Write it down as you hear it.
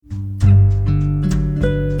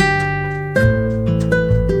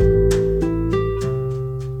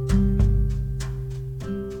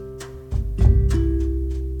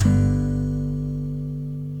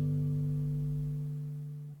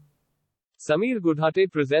Sameer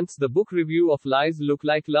Gudhate presents the book review of Lies Look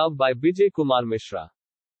Like Love by Bijay Kumar Mishra.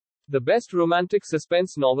 The best romantic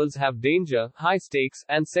suspense novels have danger, high stakes,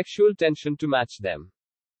 and sexual tension to match them.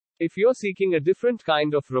 If you're seeking a different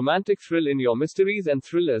kind of romantic thrill in your mysteries and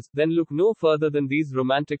thrillers, then look no further than these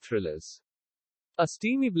romantic thrillers. A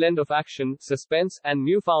steamy blend of action, suspense, and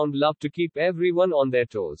newfound love to keep everyone on their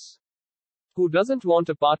toes. Who doesn't want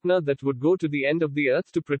a partner that would go to the end of the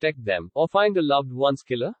earth to protect them, or find a loved one's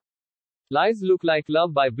killer? Lies Look Like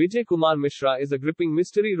Love by Bijay Kumar Mishra is a gripping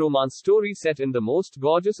mystery romance story set in the most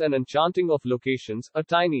gorgeous and enchanting of locations, a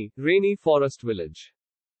tiny, rainy forest village.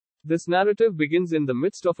 This narrative begins in the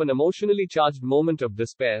midst of an emotionally charged moment of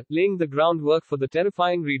despair, laying the groundwork for the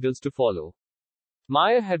terrifying readers to follow.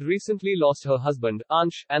 Maya had recently lost her husband,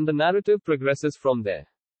 Ansh, and the narrative progresses from there.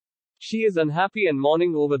 She is unhappy and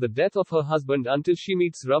mourning over the death of her husband until she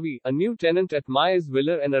meets Ravi, a new tenant at Maya's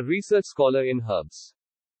villa and a research scholar in herbs.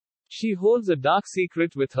 She holds a dark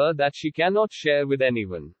secret with her that she cannot share with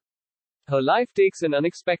anyone. Her life takes an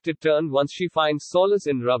unexpected turn once she finds solace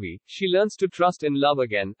in Ravi. She learns to trust in love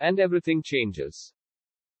again, and everything changes.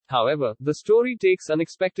 However, the story takes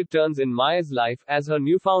unexpected turns in Maya's life, as her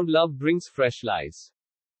newfound love brings fresh lies.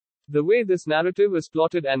 The way this narrative is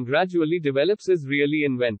plotted and gradually develops is really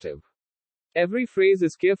inventive. Every phrase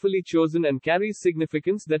is carefully chosen and carries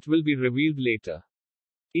significance that will be revealed later.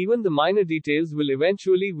 Even the minor details will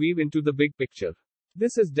eventually weave into the big picture.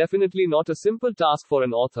 This is definitely not a simple task for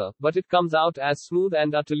an author, but it comes out as smooth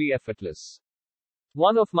and utterly effortless.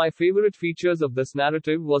 One of my favorite features of this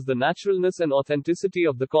narrative was the naturalness and authenticity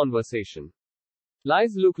of the conversation.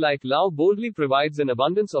 Lies Look Like Love boldly provides an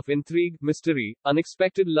abundance of intrigue, mystery,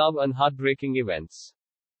 unexpected love, and heartbreaking events.